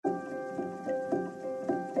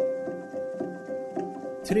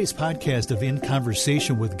Today's podcast of In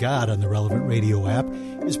Conversation with God on the Relevant Radio app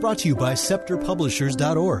is brought to you by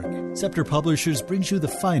ScepterPublishers.org. Scepter Publishers brings you the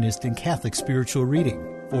finest in Catholic spiritual reading.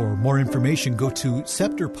 For more information, go to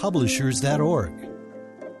ScepterPublishers.org.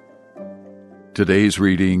 Today's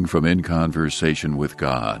reading from In Conversation with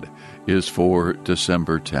God is for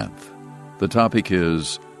December 10th. The topic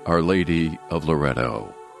is Our Lady of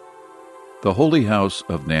Loreto. The Holy House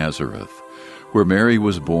of Nazareth, where Mary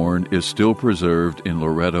was born, is still preserved in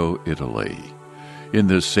Loreto, Italy. In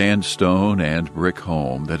this sandstone and brick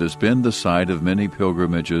home that has been the site of many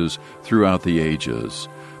pilgrimages throughout the ages,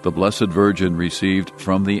 the Blessed Virgin received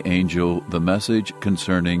from the angel the message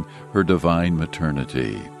concerning her divine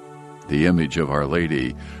maternity. The image of Our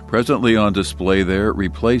Lady, presently on display there,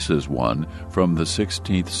 replaces one from the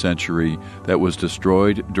 16th century that was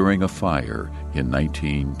destroyed during a fire in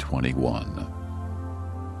 1921.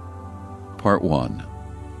 Part 1.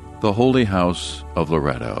 The Holy House of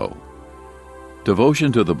Loreto.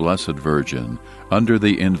 Devotion to the Blessed Virgin, under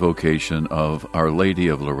the invocation of Our Lady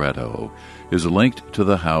of Loreto, is linked to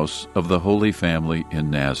the house of the Holy Family in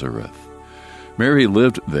Nazareth. Mary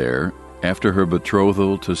lived there after her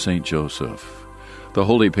betrothal to St. Joseph. The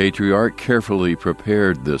Holy Patriarch carefully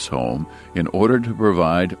prepared this home in order to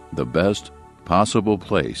provide the best possible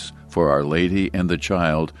place for Our Lady and the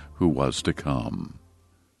child who was to come.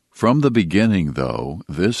 From the beginning, though,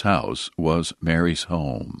 this house was Mary's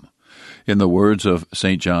home. In the words of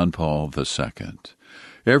St. John Paul II,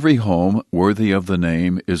 every home worthy of the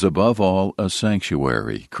name is above all a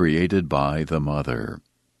sanctuary created by the Mother.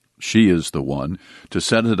 She is the one to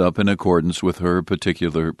set it up in accordance with her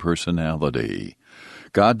particular personality.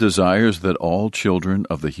 God desires that all children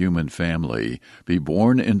of the human family be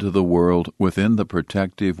born into the world within the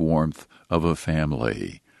protective warmth of a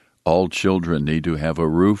family. All children need to have a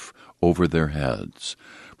roof over their heads.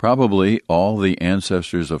 Probably all the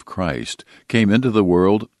ancestors of Christ came into the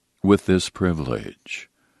world with this privilege.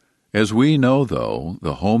 As we know, though,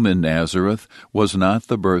 the home in Nazareth was not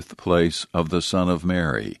the birthplace of the Son of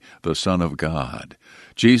Mary, the Son of God.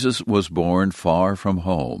 Jesus was born far from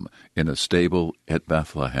home, in a stable at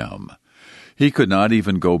Bethlehem. He could not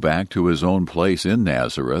even go back to his own place in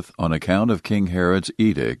Nazareth on account of King Herod's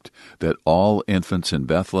edict that all infants in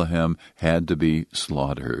Bethlehem had to be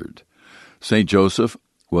slaughtered. St. Joseph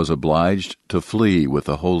was obliged to flee with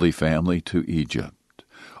the Holy Family to Egypt.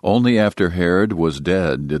 Only after Herod was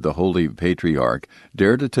dead did the Holy Patriarch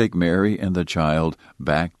dare to take Mary and the child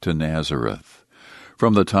back to Nazareth.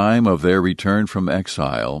 From the time of their return from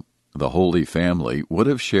exile, the Holy Family would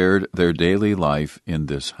have shared their daily life in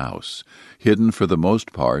this house, hidden for the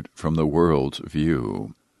most part from the world's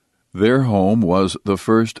view. Their home was the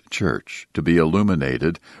first church to be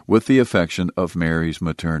illuminated with the affection of Mary's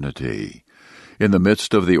maternity. In the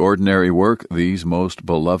midst of the ordinary work these most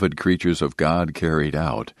beloved creatures of God carried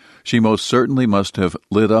out, she most certainly must have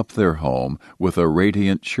lit up their home with a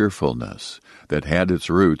radiant cheerfulness that had its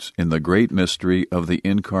roots in the great mystery of the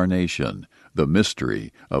Incarnation, the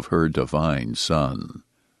mystery of her divine Son.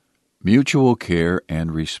 Mutual care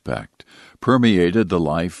and respect permeated the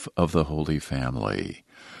life of the Holy Family.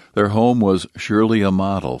 Their home was surely a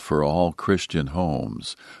model for all Christian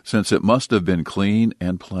homes, since it must have been clean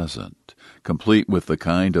and pleasant, complete with the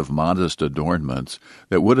kind of modest adornments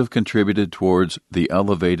that would have contributed towards the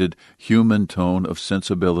elevated human tone of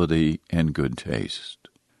sensibility and good taste.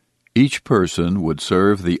 Each person would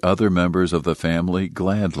serve the other members of the family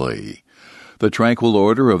gladly. The tranquil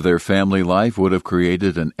order of their family life would have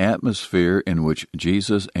created an atmosphere in which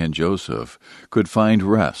Jesus and Joseph could find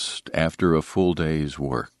rest after a full day's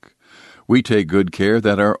work. We take good care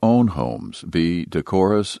that our own homes be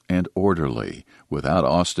decorous and orderly, without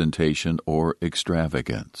ostentation or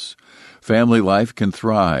extravagance. Family life can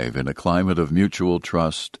thrive in a climate of mutual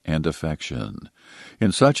trust and affection.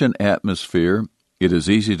 In such an atmosphere, it is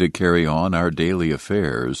easy to carry on our daily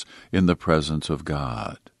affairs in the presence of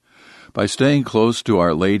God. By staying close to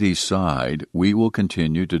Our Lady's side, we will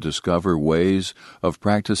continue to discover ways of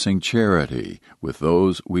practicing charity with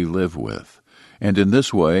those we live with, and in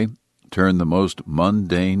this way turn the most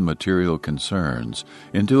mundane material concerns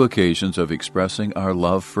into occasions of expressing our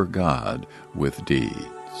love for God with deeds.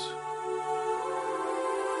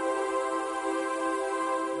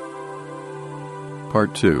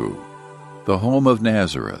 Part 2. The Home of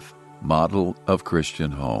Nazareth, Model of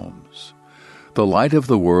Christian Homes. The light of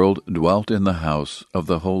the world dwelt in the house of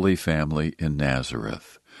the Holy Family in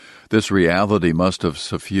Nazareth. This reality must have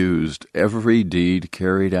suffused every deed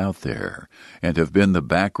carried out there, and have been the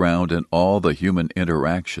background in all the human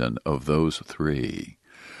interaction of those three.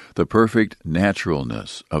 The perfect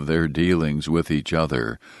naturalness of their dealings with each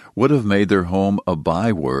other would have made their home a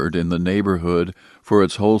byword in the neighborhood for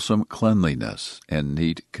its wholesome cleanliness and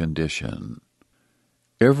neat condition.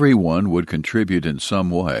 Everyone would contribute in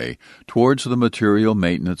some way towards the material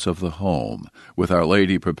maintenance of the home, with Our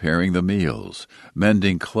Lady preparing the meals,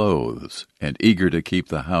 mending clothes, and eager to keep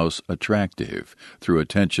the house attractive through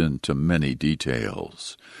attention to many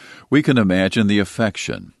details. We can imagine the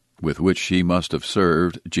affection with which she must have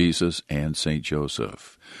served Jesus and St.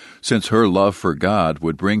 Joseph, since her love for God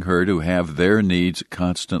would bring her to have their needs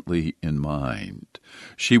constantly in mind.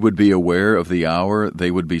 She would be aware of the hour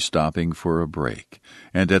they would be stopping for a break,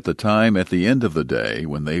 and at the time at the end of the day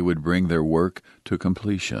when they would bring their work to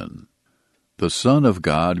completion. The Son of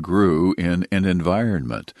God grew in an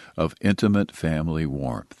environment of intimate family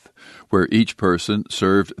warmth, where each person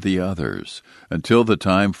served the others, until the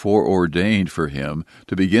time foreordained for him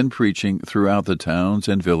to begin preaching throughout the towns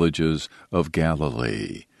and villages of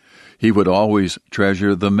Galilee. He would always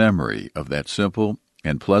treasure the memory of that simple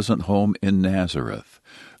and pleasant home in Nazareth,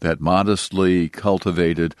 that modestly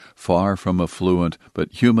cultivated, far from affluent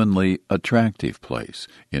but humanly attractive place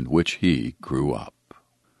in which he grew up.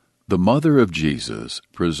 The mother of Jesus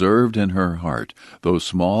preserved in her heart those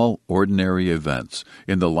small, ordinary events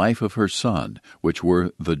in the life of her Son which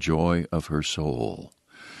were the joy of her soul.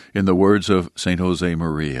 In the words of St.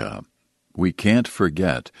 Josemaria, we can't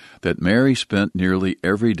forget that Mary spent nearly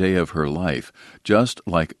every day of her life just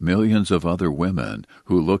like millions of other women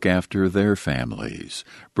who look after their families,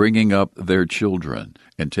 bringing up their children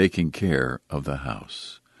and taking care of the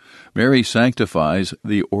house. Mary sanctifies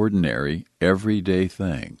the ordinary, everyday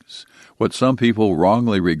things, what some people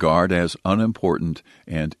wrongly regard as unimportant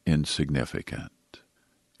and insignificant.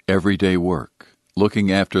 Everyday work, looking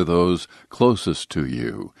after those closest to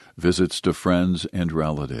you, visits to friends and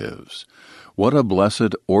relatives. What a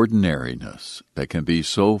blessed ordinariness that can be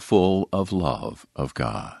so full of love of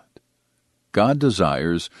God. God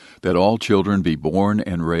desires that all children be born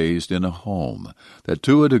and raised in a home that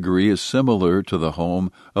to a degree is similar to the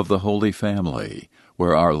home of the Holy Family,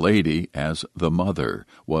 where Our Lady, as the mother,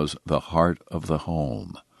 was the heart of the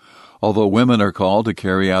home. Although women are called to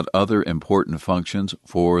carry out other important functions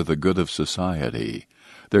for the good of society,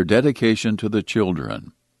 their dedication to the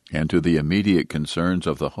children and to the immediate concerns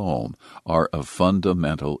of the home are of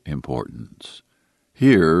fundamental importance.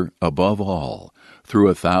 Here, above all, through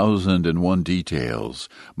 1,001 details,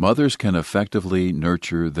 mothers can effectively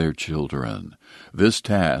nurture their children. This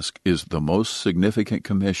task is the most significant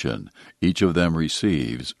commission each of them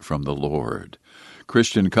receives from the Lord.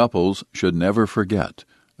 Christian couples should never forget,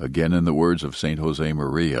 again in the words of St.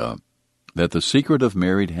 Josemaria, that the secret of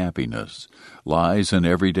married happiness lies in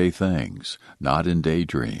everyday things, not in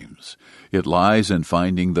daydreams. It lies in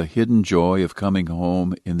finding the hidden joy of coming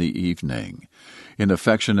home in the evening, in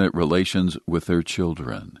affectionate relations with their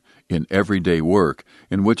children, in everyday work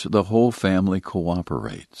in which the whole family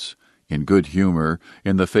cooperates, in good humor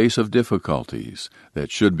in the face of difficulties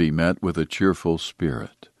that should be met with a cheerful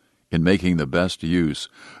spirit, in making the best use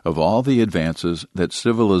of all the advances that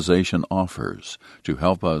civilization offers to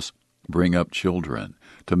help us bring up children,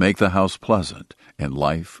 to make the house pleasant and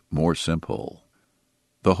life more simple.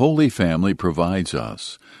 The Holy Family provides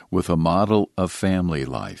us with a model of family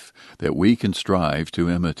life that we can strive to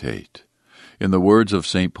imitate. In the words of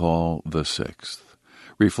St. Paul VI,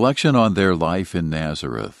 reflection on their life in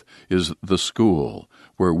Nazareth is the school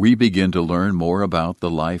where we begin to learn more about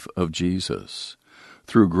the life of Jesus.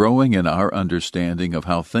 Through growing in our understanding of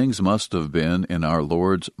how things must have been in our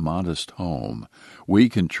Lord's modest home, we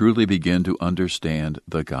can truly begin to understand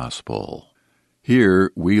the gospel.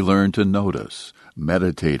 Here we learn to notice,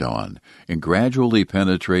 meditate on, and gradually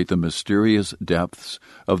penetrate the mysterious depths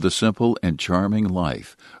of the simple and charming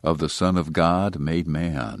life of the Son of God made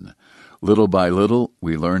man. Little by little,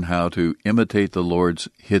 we learn how to imitate the Lord's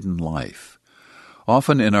hidden life.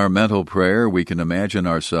 Often in our mental prayer, we can imagine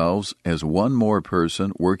ourselves as one more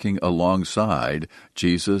person working alongside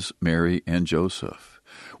Jesus, Mary, and Joseph.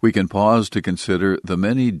 We can pause to consider the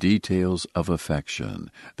many details of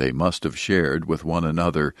affection they must have shared with one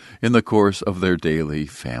another in the course of their daily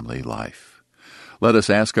family life. Let us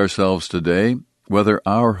ask ourselves today whether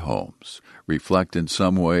our homes reflect in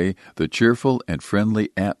some way the cheerful and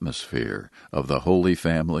friendly atmosphere of the Holy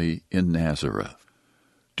Family in Nazareth.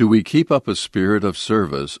 Do we keep up a spirit of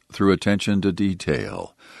service through attention to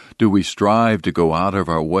detail? Do we strive to go out of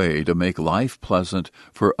our way to make life pleasant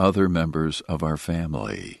for other members of our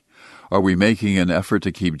family? Are we making an effort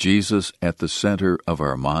to keep Jesus at the center of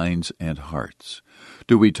our minds and hearts?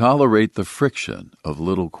 Do we tolerate the friction of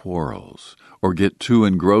little quarrels, or get too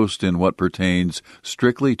engrossed in what pertains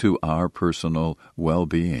strictly to our personal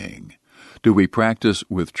well-being? Do we practice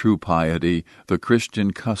with true piety the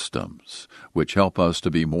Christian customs which help us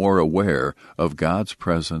to be more aware of God's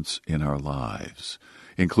presence in our lives,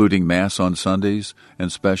 including Mass on Sundays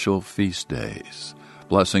and special feast days,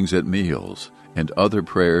 blessings at meals, and other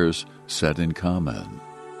prayers said in common?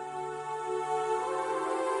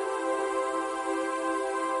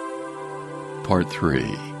 Part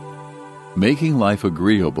 3. Making life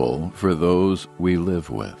agreeable for those we live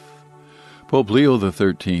with. Pope Leo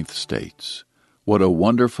XIII states, "What a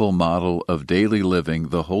wonderful model of daily living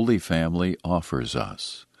the Holy Family offers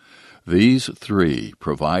us. These three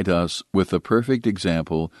provide us with the perfect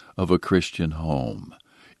example of a Christian home.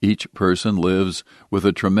 Each person lives with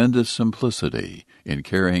a tremendous simplicity in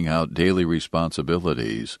carrying out daily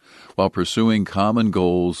responsibilities while pursuing common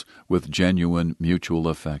goals with genuine mutual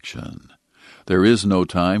affection. There is no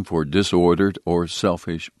time for disordered or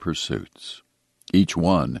selfish pursuits. Each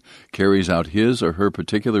one carries out his or her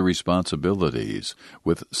particular responsibilities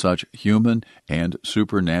with such human and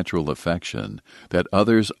supernatural affection that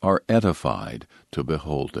others are edified to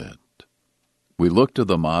behold it." We look to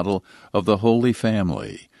the model of the Holy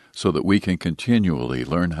Family so that we can continually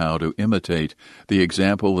learn how to imitate the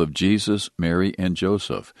example of Jesus, Mary, and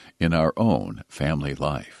Joseph in our own family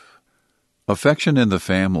life. Affection in the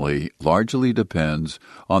family largely depends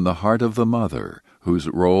on the heart of the mother, whose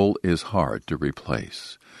role is hard to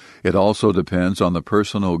replace. It also depends on the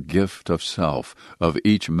personal gift of self of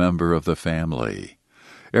each member of the family.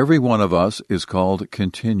 Every one of us is called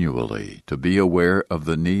continually to be aware of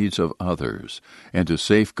the needs of others and to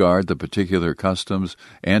safeguard the particular customs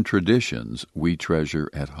and traditions we treasure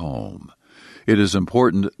at home. It is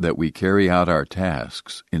important that we carry out our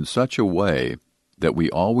tasks in such a way that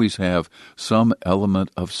we always have some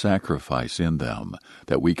element of sacrifice in them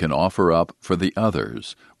that we can offer up for the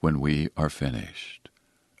others when we are finished.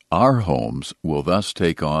 Our homes will thus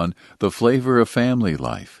take on the flavor of family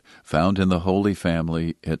life found in the Holy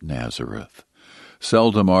Family at Nazareth.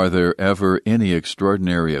 Seldom are there ever any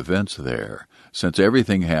extraordinary events there, since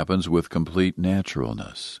everything happens with complete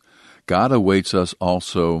naturalness. God awaits us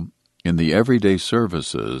also in the everyday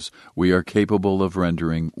services we are capable of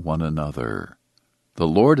rendering one another. The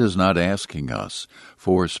Lord is not asking us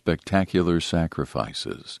for spectacular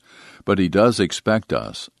sacrifices, but He does expect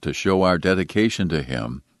us to show our dedication to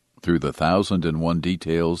Him through the 1,001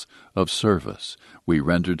 details of service we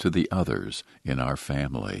render to the others in our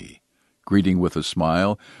family. Greeting with a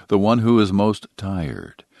smile the one who is most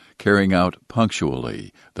tired, carrying out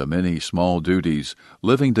punctually the many small duties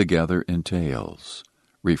living together entails,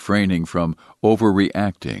 refraining from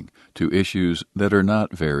overreacting to issues that are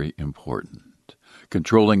not very important,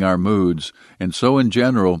 controlling our moods, and so in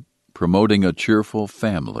general promoting a cheerful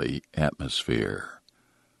family atmosphere.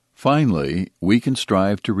 Finally, we can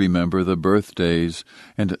strive to remember the birthdays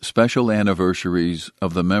and special anniversaries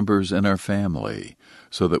of the members in our family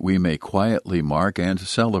so that we may quietly mark and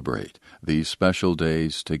celebrate these special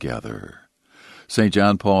days together. St.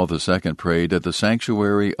 John Paul II prayed at the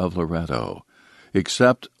sanctuary of Loreto,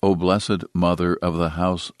 "Accept, O Blessed Mother of the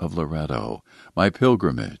House of Loreto, my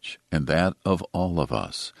pilgrimage and that of all of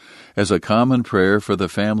us, as a common prayer for the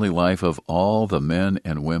family life of all the men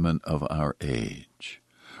and women of our age.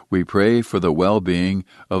 We pray for the well-being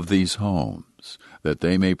of these homes, that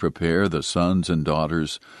they may prepare the sons and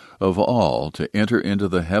daughters of all to enter into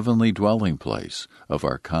the heavenly dwelling place of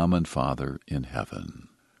our common Father in heaven.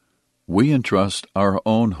 We entrust our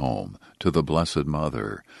own home to the Blessed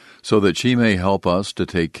Mother, so that she may help us to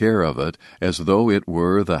take care of it as though it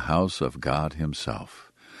were the house of God Himself.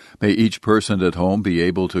 May each person at home be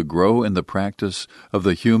able to grow in the practice of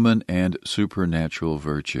the human and supernatural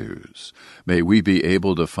virtues. May we be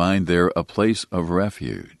able to find there a place of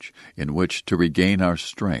refuge in which to regain our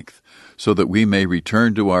strength, so that we may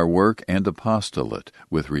return to our work and apostolate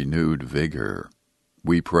with renewed vigor.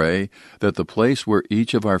 We pray that the place where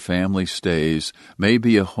each of our family stays may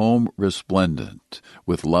be a home resplendent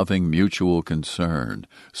with loving mutual concern,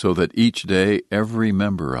 so that each day every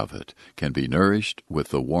member of it can be nourished with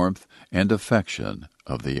the warmth and affection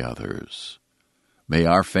of the others. May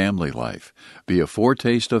our family life be a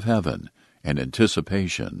foretaste of heaven and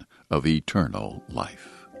anticipation of eternal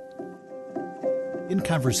life. In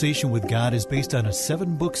Conversation with God is based on a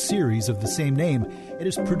 7-book series of the same name. It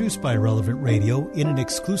is produced by Relevant Radio in an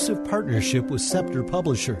exclusive partnership with Scepter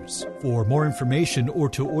Publishers. For more information or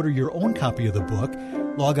to order your own copy of the book,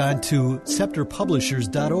 log on to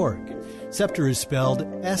scepterpublishers.org. Scepter is spelled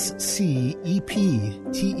S-C-E-P-T-E-R.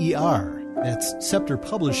 That's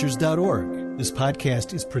scepterpublishers.org. This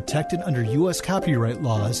podcast is protected under U.S. copyright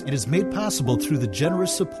laws and is made possible through the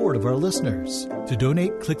generous support of our listeners. To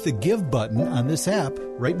donate, click the Give button on this app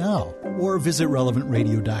right now or visit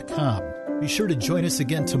relevantradio.com. Be sure to join us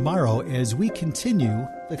again tomorrow as we continue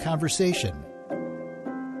the conversation.